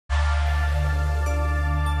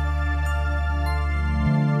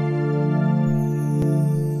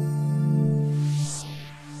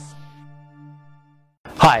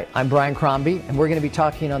Hi, I'm Brian Crombie, and we're going to be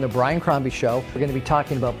talking on The Brian Crombie Show. We're going to be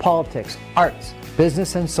talking about politics, arts,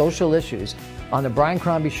 business, and social issues on The Brian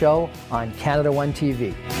Crombie Show on Canada One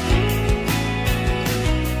TV.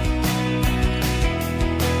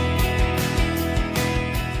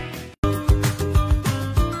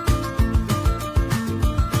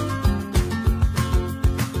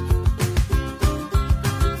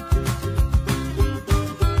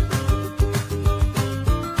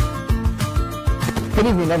 Good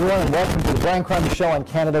evening, everyone, and welcome to the Brian Crombie Show on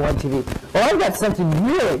Canada One TV. Well, I've got something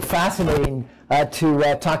really fascinating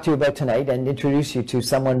to talk to you about tonight and introduce you to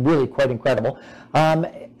someone really quite incredible. And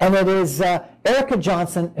it is Erikka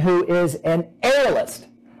Johnson, who is an aerialist.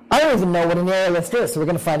 I don't even know what an aerialist is, so we're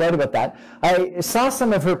going to find out about that. I saw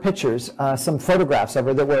some of her pictures, some photographs of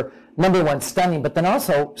her that were, number one, stunning, but then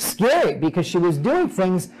also scary because she was doing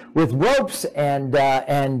things with ropes and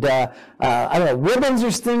I don't know, ribbons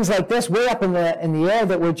or things like this way up in the air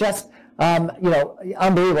that were just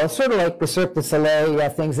unbelievable. It's sort of like the Cirque du Soleil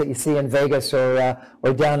things that you see in Vegas or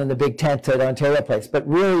down in the big tent at Ontario Place, but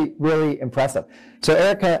really, really impressive. So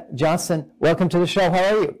Erikka Johnson, welcome to the show. How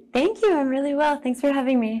are you? Thank you. I'm really well. Thanks for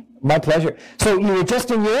having me. My pleasure. So you were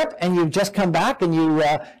just in Europe, and you've just come back, and you're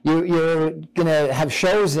going to have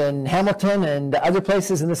shows in Hamilton and other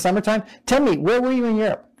places in the summertime. Tell me, where were you in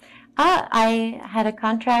Europe? I had a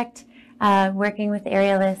contract working with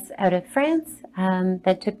aerialists out of France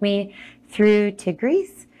that took me through to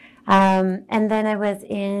Greece. And then I was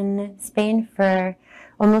in Spain for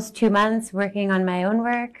almost 2 months working on my own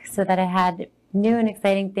work so that I had new and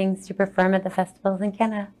exciting things to perform at the festivals in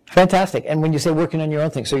Canada. Fantastic. And when you say working on your own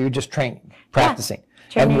thing, so you're just training, practicing.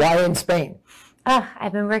 Yeah, training. And why in Spain?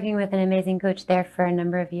 I've been working with an amazing coach there for a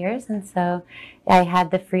number of years, and so I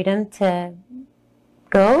had the freedom to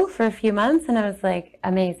go for a few months, and I was like,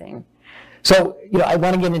 amazing. So, I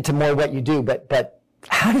want to get into more what you do, but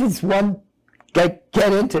how does one get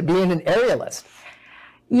into being an aerialist?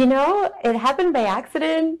 It happened by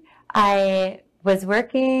accident. I was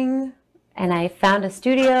working and I found a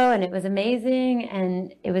studio and it was amazing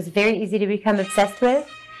and it was very easy to become obsessed with.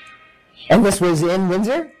 And this was in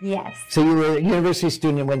Windsor? Yes. So you were a university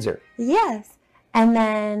student in Windsor? Yes. And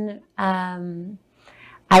then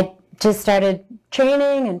I just started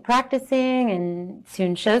training and practicing, and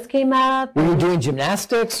soon shows came up. Were you doing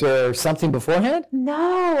gymnastics or something beforehand?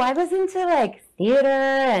 No, I was into like theater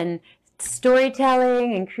and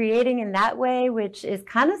storytelling and creating in that way, which is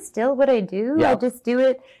kind of still what I do. Yeah. I just do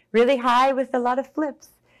it really high with a lot of flips.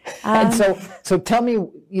 And so tell me,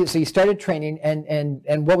 so you started training,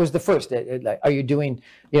 and what was the first? Are you doing,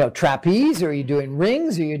 trapeze, or are you doing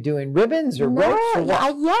rings, or are you doing ribbons, or ropes, or what?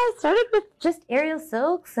 I started with just aerial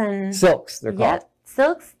silks and silks, they're called. Yeah,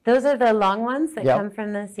 silks. Those are the long ones that Yep. come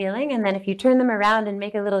from the ceiling, and then if you turn them around and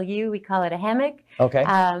make a little U, we call it a hammock. Okay.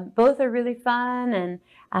 Both are really fun, and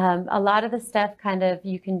a lot of the stuff kind of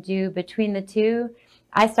you can do between the two.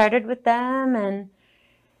 I started with them, and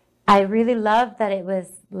I really loved that it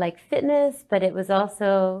was like fitness, but it was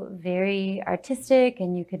also very artistic,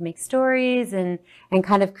 and you could make stories and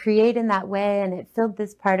kind of create in that way, and it filled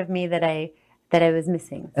this part of me that I was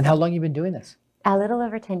missing. And how long have you been doing this? A little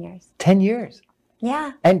over 10 years. 10 years?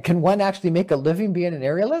 Yeah. And can one actually make a living being an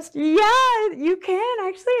aerialist? Yeah, you can.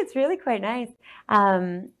 Actually, it's really quite nice.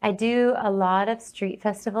 I do a lot of street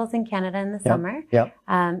festivals in Canada in the summer. Yep.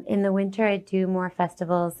 In the winter, I do more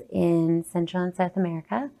festivals in Central and South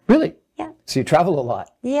America. Really? Yeah. So you travel a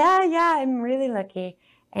lot? Yeah, I'm really lucky.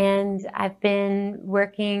 And I've been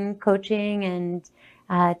working, coaching,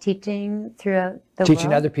 and teaching throughout the world.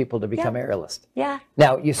 Teaching other people to become aerialists. Yeah.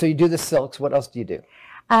 Now, so you do the silks. What else do you do?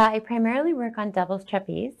 I primarily work on doubles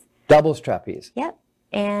trapeze. Doubles trapeze. Yep.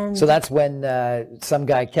 And so that's when some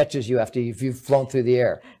guy catches you after you've flown through the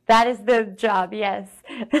air. That is the job, yes.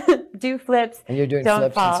 Do flips. And you're doing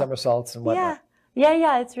flips and somersaults and whatnot.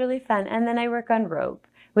 Yeah, it's really fun. And then I work on rope,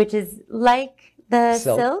 which is like the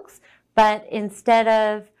silks, but instead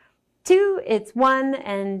of two, it's one,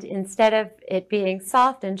 and instead of it being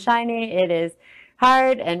soft and shiny, it is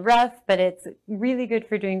hard and rough, but it's really good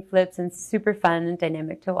for doing flips and super fun and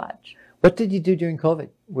dynamic to watch. What did you do during COVID?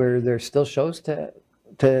 Were there still shows to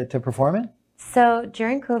perform in? So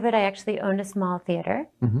during COVID, I actually owned a small theater.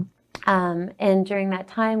 Mm-hmm. And during that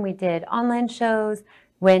time, we did online shows.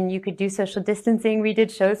 When you could do social distancing, we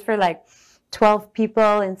did shows for like 12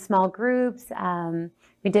 people in small groups.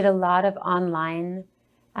 We did a lot of online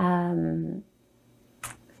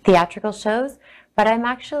theatrical shows. But I'm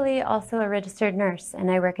actually also a registered nurse,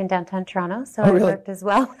 and I work in downtown Toronto, so I worked as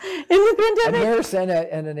well in the pandemic. A nurse and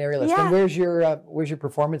an aerialist. Yeah. And where's your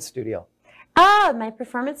performance studio? My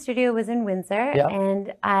performance studio was in Windsor, Yeah.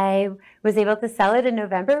 and I was able to sell it in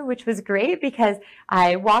November, which was great because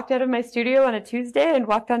I walked out of my studio on a Tuesday and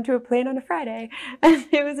walked onto a plane on a Friday. And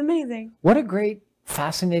it was amazing. What a great,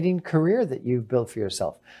 fascinating career that you've built for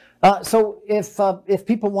yourself. So if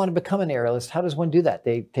people want to become an aerialist, how does one do that?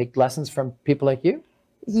 They take lessons from people like you?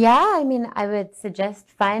 Yeah, I mean, I would suggest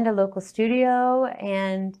find a local studio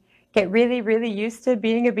and get really, really used to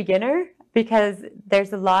being a beginner, because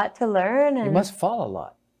there's a lot to learn. And You must fall a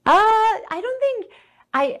lot. I don't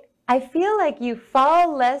think, I feel like you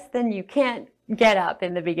fall less than you can't get up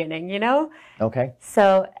in the beginning, you know? Okay.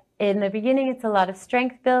 So in the beginning, it's a lot of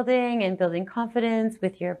strength building and building confidence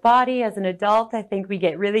with your body. As an adult, I think we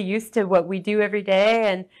get really used to what we do every day,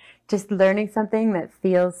 and just learning something that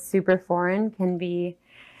feels super foreign can be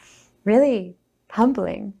really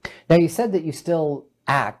humbling. Now, you said that you still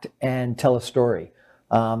act and tell a story.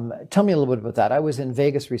 Tell me a little bit about that. I was in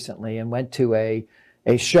Vegas recently and went to a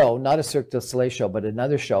show, not a Cirque du Soleil show, but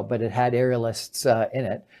another show, but it had aerialists in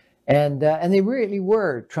it. And they really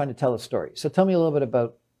were trying to tell a story. So tell me a little bit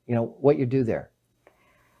about, what you do there.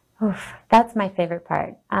 Oof, that's my favorite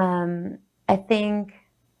part. I think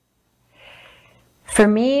for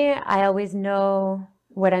me, I always know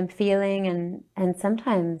what I'm feeling, and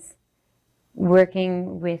sometimes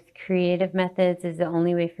working with creative methods is the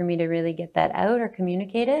only way for me to really get that out or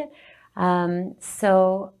communicate it.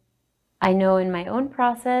 So I know in my own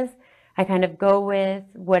process, I kind of go with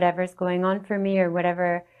whatever's going on for me, or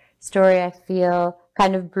whatever story I feel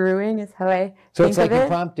kind of brewing is how I So think it's like of it.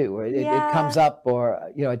 impromptu, or it comes up, or,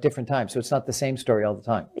 at different times. So it's not the same story all the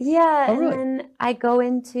time. Yeah, Oh, really? and then I go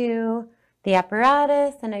into the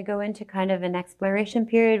apparatus, and I go into kind of an exploration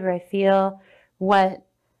period where I feel what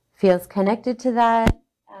feels connected to that.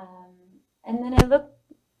 And then I look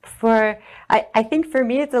for, I think for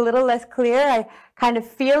me it's a little less clear. I kind of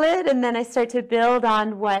feel it, and then I start to build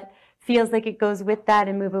on what feels like it goes with that,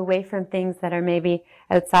 and move away from things that are maybe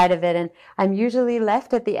outside of it. And I'm usually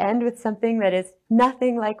left at the end with something that is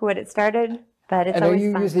nothing like what it started, but it's And are always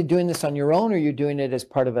you fun. usually doing this on your own, or are you doing it as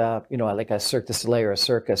part of a, like a Cirque du Soleil or a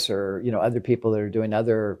circus, or, other people that are doing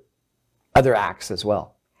other acts as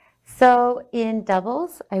well? So in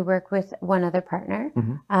doubles, I work with one other partner.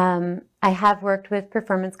 I have worked with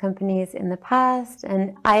performance companies in the past,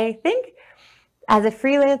 and I think as a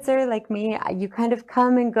freelancer like me, you kind of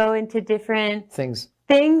come and go into different things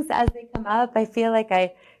as they come up. I feel like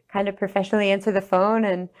I kind of professionally answer the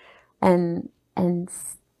phone, and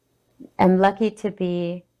I'm lucky to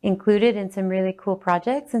be included in some really cool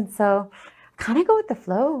projects, and so kind of go with the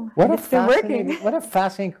flow. What It's been working. what a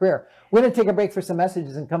fascinating career. We're going to take a break for some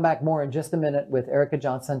messages and come back more in just a minute with Erikka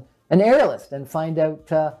Johnson, an aerialist, and find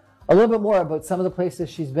out a little bit more about some of the places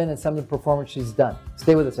she's been and some of the performances she's done.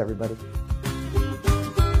 Stay with us, everybody.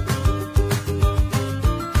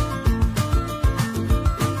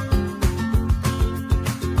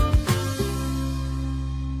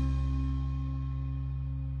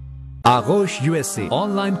 आगोश USA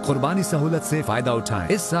online कुर्बानी सहूलत से फायदा उठाएं।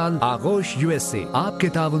 इस साल आगोश USA आपके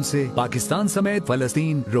ताउन से पाकिस्तान समेत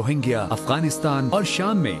फलस्तीन, रोहिंग्या, अफगानिस्तान और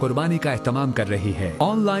शाम में कुर्बानी का एहतमाम कर रही है।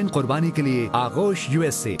 ऑनलाइन कुर्बानी के लिए आगोश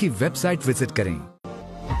यूएसए की वेबसाइट विजिट करें।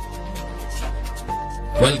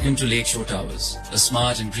 Welcome to Lakeshore Towers, a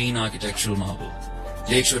smart and green architectural marvel.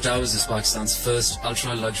 Lakeshore Towers is Pakistan's first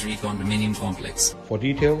ultra-luxury condominium complex. For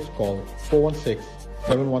details, call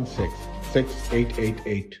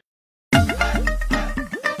 416-716-6888.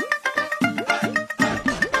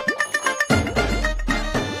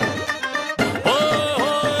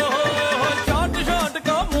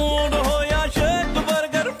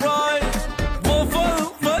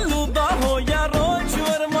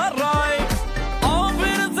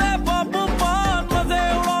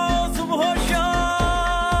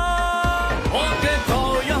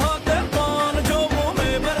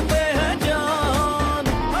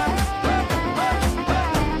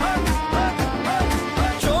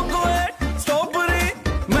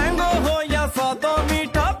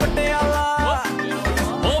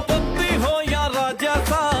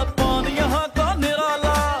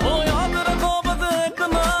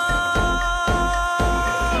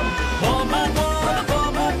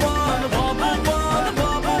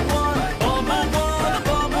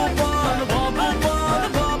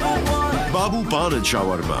 Pan and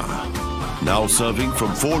Shawarma, now serving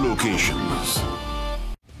from 4 locations.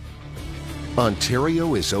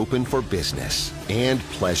 Ontario is open for business and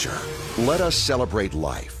pleasure. Let us celebrate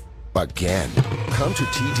life again. Come to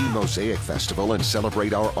TD Mosaic Festival and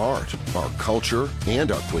celebrate our art, our culture,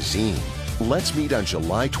 and our cuisine. Let's meet on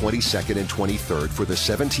July 22nd and 23rd for the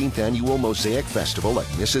 17th Annual Mosaic Festival at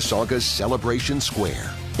Mississauga's Celebration Square.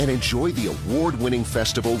 and enjoy the award-winning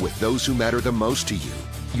festival with those who matter the most to you,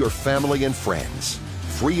 your family and friends.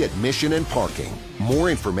 Free admission and parking. More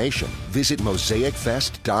information, visit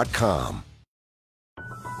mosaicfest.com.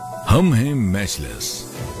 हम हैं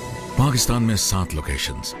matchless. Pakistan में 7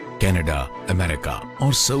 locations, Canada, America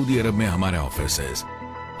और Saudi अरब में हमारे offices.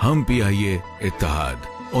 हम PIA, इत्तेहाद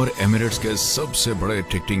और Emirates के सबसे बड़े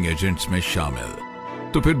टिकटिंग एजेंट्स में शामिल।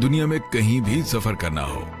 तो फिर दुनिया में कहीं भी सफर करना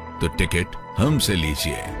हो तो टिकट हमसे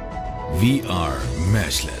लीजिए। We are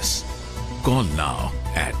matchless. Call now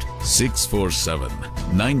at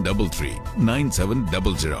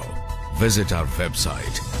 647-933-9700. Visit our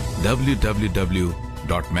website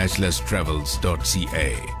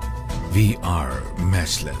www.matchlesstravels.ca. We are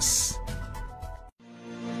matchless.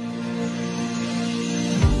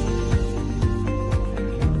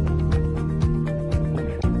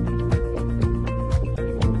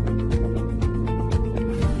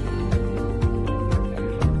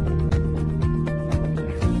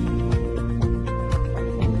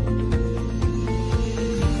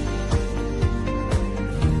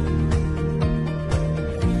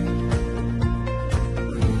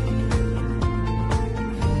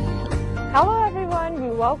 Hello everyone, we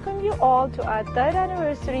welcome you all to our 3rd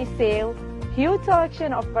anniversary sale. Huge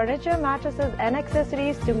selection of furniture, mattresses and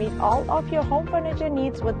accessories to meet all of your home furniture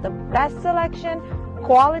needs with the best selection,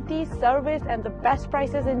 quality, service and the best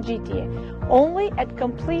prices in GTA. Only at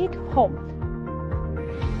Complete Home.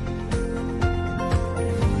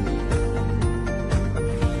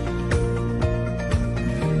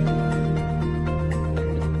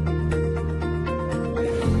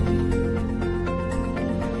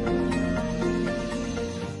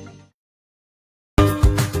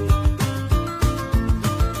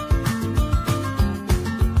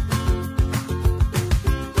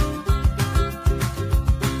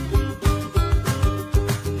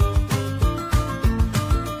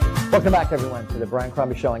 Welcome back, everyone, to the Brian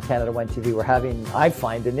Crombie Show on Canada One TV. We're having, I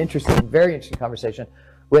find, an interesting, very interesting conversation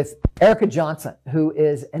with Erikka Johnson, who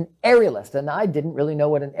is an aerialist. And I didn't really know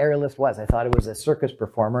what an aerialist was. I thought it was a circus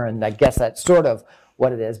performer, and I guess that's sort of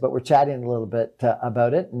what it is. But we're chatting a little bit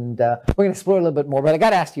about it, and we're going to explore a little bit more. But I got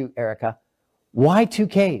to ask you, Erikka, why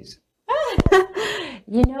 2Ks?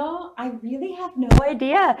 You know, I really have no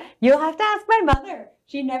idea. You'll have to ask my mother.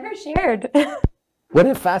 She never shared. What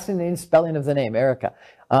a fascinating spelling of the name, Erikka.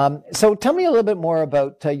 So tell me a little bit more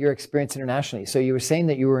about your experience internationally. So you were saying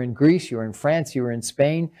that you were in Greece, you were in France, you were in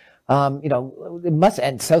Spain. You know, it must,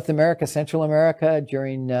 and South America, Central America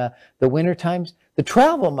during the winter times. The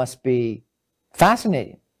travel must be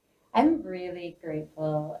fascinating. I'm really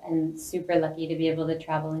grateful and super lucky to be able to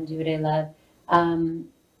travel and do what I love.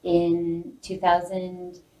 In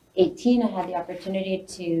 2018, I had the opportunity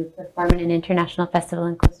to perform in an international festival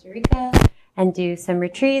in Costa Rica and do some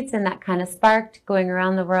retreats, and that kind of sparked going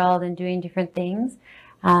around the world and doing different things.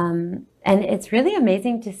 And it's really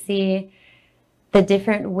amazing to see the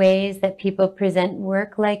different ways that people present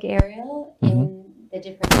work like aerial in the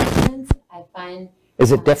different regions. I find...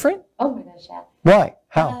 Is it different? Oh my gosh, yeah. Why?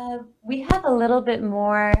 How? We have a little bit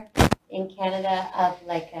more in Canada of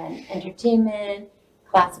like an entertainment,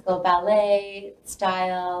 classical ballet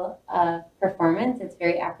style of performance. It's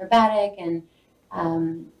very acrobatic and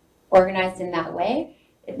organized in that way.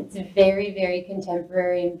 It's very, very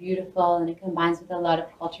contemporary and beautiful, and it combines with a lot of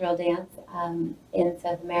cultural dance in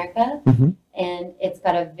South America. And it's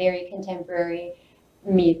got a very contemporary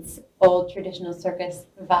meets old traditional circus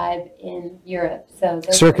vibe in Europe. So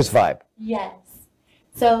circus vibe. Yes.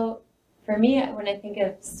 So for me, when I think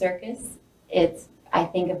of circus, I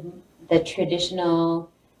think of the traditional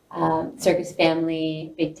circus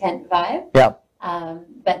family big tent vibe. Yeah.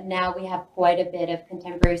 But now we have quite a bit of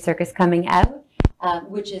contemporary circus coming out,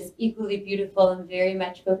 which is equally beautiful and very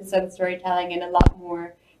much focused on storytelling and a lot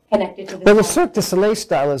more connected to the Well, the Cirque du Soleil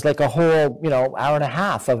style is like a whole, hour and a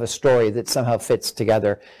half of a story that somehow fits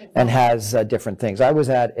together and has different things. I was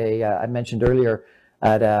at I mentioned earlier,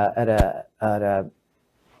 at a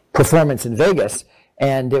performance in Vegas,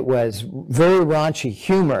 and it was very raunchy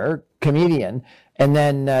humor, comedian, and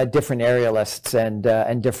then different aerialists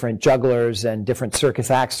and different jugglers and different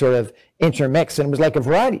circus acts sort of intermixed, and it was like a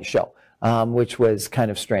variety show, which was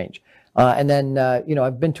kind of strange. And then,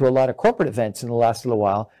 I've been to a lot of corporate events in the last little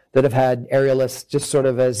while that have had aerialists just sort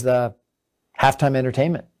of as the halftime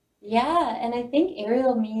entertainment. Yeah, and I think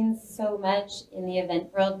aerial means so much in the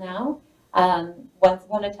event world now. Once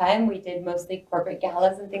upon a time, we did mostly corporate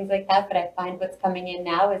galas and things like that, but I find what's coming in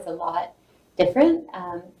now is a lot different.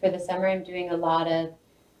 For the summer, I'm doing a lot of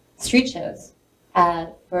street shows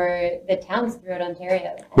for the towns throughout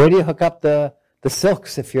Ontario. Where do you hook up the the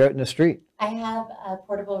silks if you're out in the street? I have a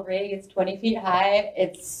portable rig. It's 20 feet high.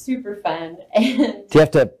 It's super fun. And Do you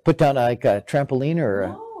have to put down like a trampoline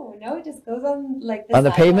or? No, it just goes on like on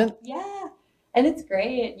the sidewalk. pavement? Yeah, and it's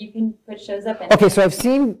great. You can put shows up. Okay, so I've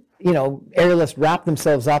seen, you know, aerialists wrap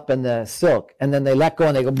themselves up in the silk and then they let go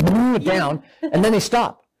and they go down and then they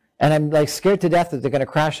stop. And I'm like scared to death that they're going to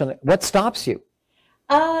crash on it. What stops you?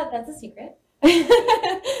 That's a secret.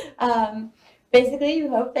 Basically, you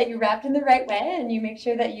hope that you're wrapped in the right way and you make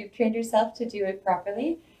sure that you've trained yourself to do it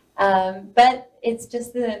properly. But it's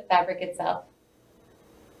just the fabric itself.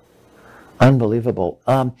 Unbelievable.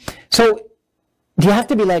 So do you have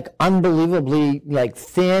to be like unbelievably like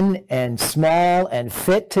thin and small and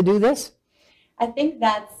fit to do this? I think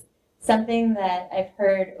that's something that I've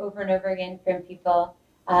heard over and over again from people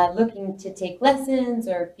looking to take lessons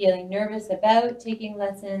or feeling nervous about taking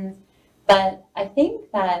lessons. But I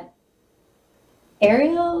think that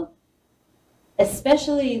aerial,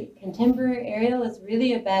 especially contemporary aerial, is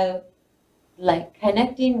really about like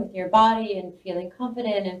connecting with your body and feeling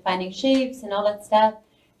confident and finding shapes and all that stuff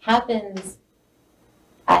happens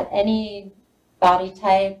at any body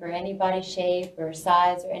type or any body shape or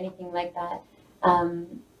size or anything like that.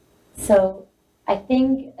 So I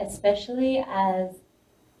think especially as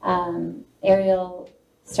aerial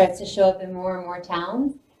starts to show up in more and more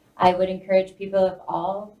towns, I would encourage people of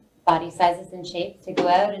all body sizes and shapes to go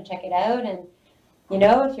out and check it out. And, you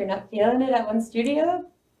know, if you're not feeling it at one studio,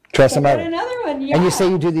 Dress them out. Another one, yeah. And you say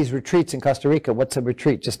you do these retreats in Costa Rica. What's a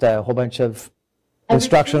retreat? Just a whole bunch of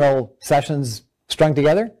instructional sessions strung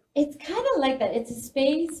together? It's kind of like that. It's a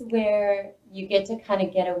space where you get to kind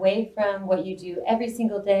of get away from what you do every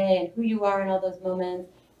single day and who you are in all those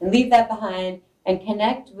moments and leave that behind and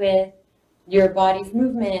connect with your body's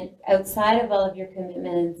movement outside of all of your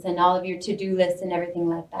commitments and all of your to-do lists and everything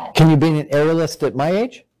like that. Can you be an aerialist at my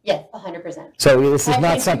age? Yes, 100%. So this is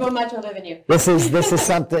not something. People much older than you. This is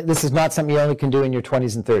something. This is not something you only can do in your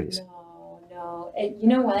 20s and 30s. No. You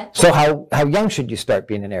know what? So how young should you start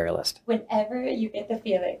being an aerialist? Whenever you get the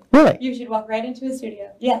feeling. Really? You should walk right into a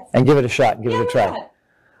studio. Yes. And give it a shot. And give it a try.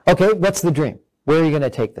 Okay. What's the dream? Where are you going to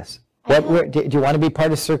take this? Where, do you want to be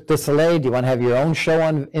part of Cirque du Soleil? Do you want to have your own show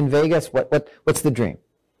in Vegas? What's the dream?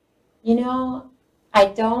 You know, I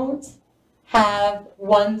don't have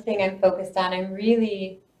one thing I'm focused on. I'm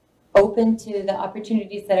really open to the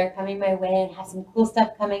opportunities that are coming my way and have some cool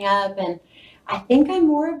stuff coming up. And I think I'm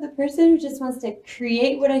more of the person who just wants to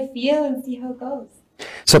create what I feel and see how it goes.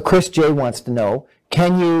 So Chris J wants to know,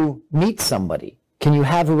 can you meet somebody? Can you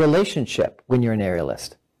have a relationship when you're an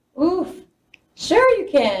aerialist? Oof, sure you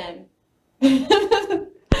can.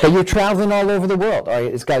 But you're traveling all over the world. Or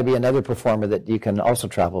it's got to be another performer that you can also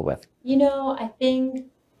travel with. You know, I think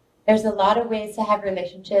there's a lot of ways to have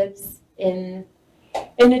relationships in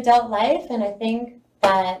adult life, and I think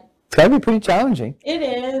that it's got to be pretty challenging. It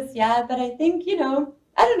is, yeah, but I think, you know,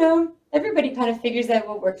 I don't know, everybody kind of figures out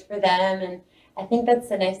what works for them, and I think that's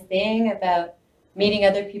the nice thing about meeting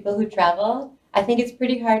other people who travel. I think it's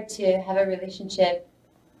pretty hard to have a relationship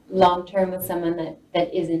long-term with someone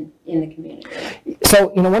that isn't in the community.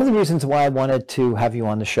 So, you know, one of the reasons why I wanted to have you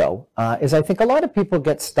on the show is I think a lot of people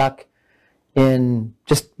get stuck in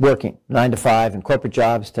just working 9 to 5 and corporate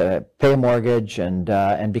jobs to pay a mortgage and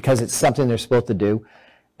because it's something they're supposed to do.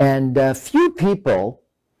 And few people,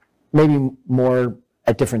 maybe more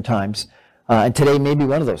at different times, and today may be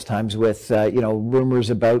one of those times with, you know, rumors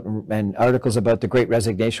about and articles about the Great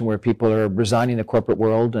Resignation where people are resigning the corporate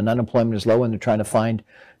world and unemployment is low and they're trying to find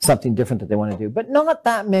something different that they want to do. But not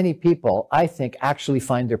that many people, I think, actually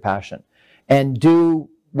find their passion and do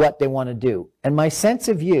what they want to do. And my sense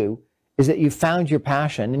of you is that you found your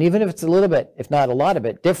passion, and even if it's a little bit, if not a lot of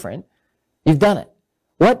it, different, you've done it.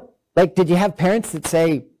 Like, did you have parents that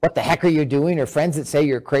say, what the heck are you doing, or friends that say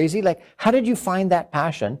you're crazy? Like, how did you find that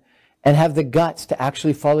passion and have the guts to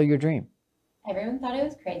actually follow your dream? Everyone thought I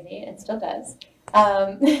was crazy, and still does.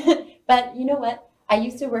 But you know what? I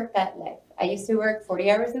used to work that life. I used to work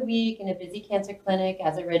 40 hours a week in a busy cancer clinic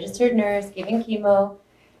as a registered nurse, giving chemo.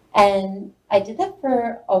 And I did that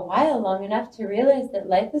for a while, long enough to realize that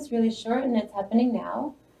life is really short and it's happening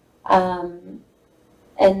now.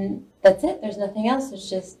 And that's it. There's nothing else. It's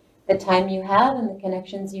just the time you have and the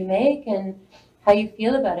connections you make and how you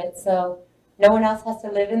feel about it. So no one else has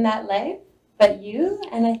to live in that life but you.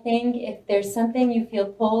 And I think if there's something you feel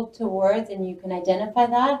pulled towards and you can identify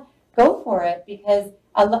that, go for it. Because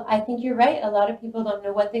I think you're right. A lot of people don't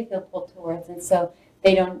know what they feel pulled towards. And so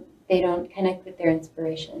they don't connect with their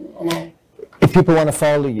inspiration. And if people want to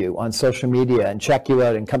follow you on social media and check you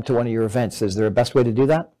out and come to one of your events, is there a best way to do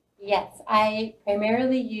that? Yes, I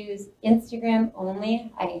primarily use Instagram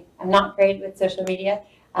only. I'm not great with social media.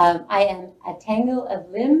 I am a tangle of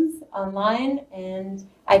limbs online, and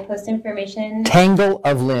I post information. Tangle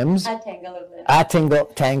of limbs. A tangle of limbs. A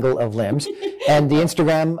tangle of limbs. And the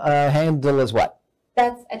Instagram handle is what?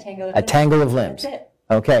 That's a tangle of limbs. A tangle of limbs. That's it.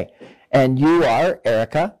 Okay. And you are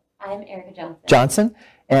Erikka? I'm Erikka Johnson. Johnson.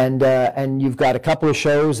 And you've got a couple of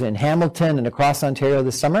shows in Hamilton and across Ontario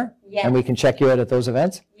this summer? Yes. And we can check you out at those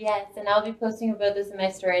events? Yes, and I'll be posting about this in my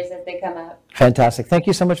stories as they come out. Fantastic. Thank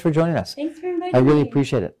you so much for joining us. Thanks for inviting me. I really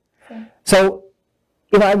appreciate it. So,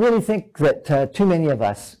 I really think that too many of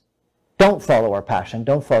us don't follow our passion,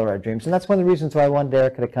 don't follow our dreams. And that's one of the reasons why I wanted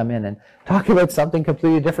Erikka to come in and talk about something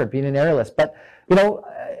completely different, being an aerialist. But,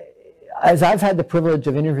 as I've had the privilege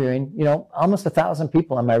of interviewing, almost 1,000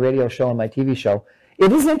 people on my radio show and my TV show,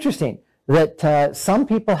 it is interesting that some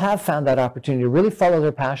people have found that opportunity to really follow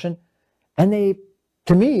their passion, and they,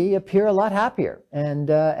 to me, appear a lot happier and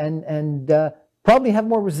probably have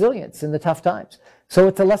more resilience in the tough times. So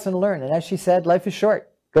it's a lesson learned. And as she said, life is short.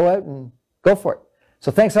 Go out and go for it.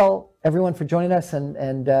 So thanks everyone for joining us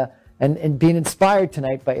and being inspired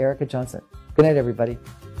tonight by Erikka Johnson. Good night, everybody.